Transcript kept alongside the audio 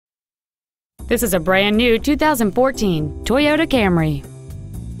This is a brand new 2014 Toyota Camry.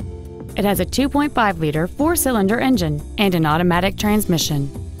 It has a 2.5-liter four-cylinder engine and an automatic transmission.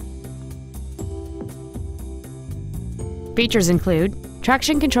 Features include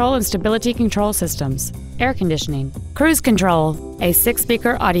traction control and stability control systems, air conditioning, cruise control, a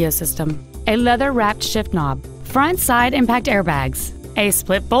 6-speaker audio system, a leather-wrapped shift knob, front side impact airbags, a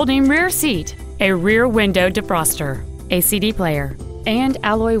split folding rear seat, a rear window defroster, a CD player, and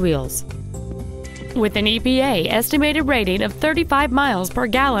alloy wheels. With an EPA estimated rating of 35 miles per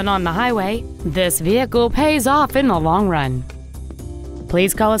gallon on the highway, this vehicle pays off in the long run.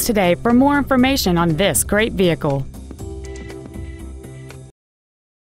 Please call us today for more information on this great vehicle.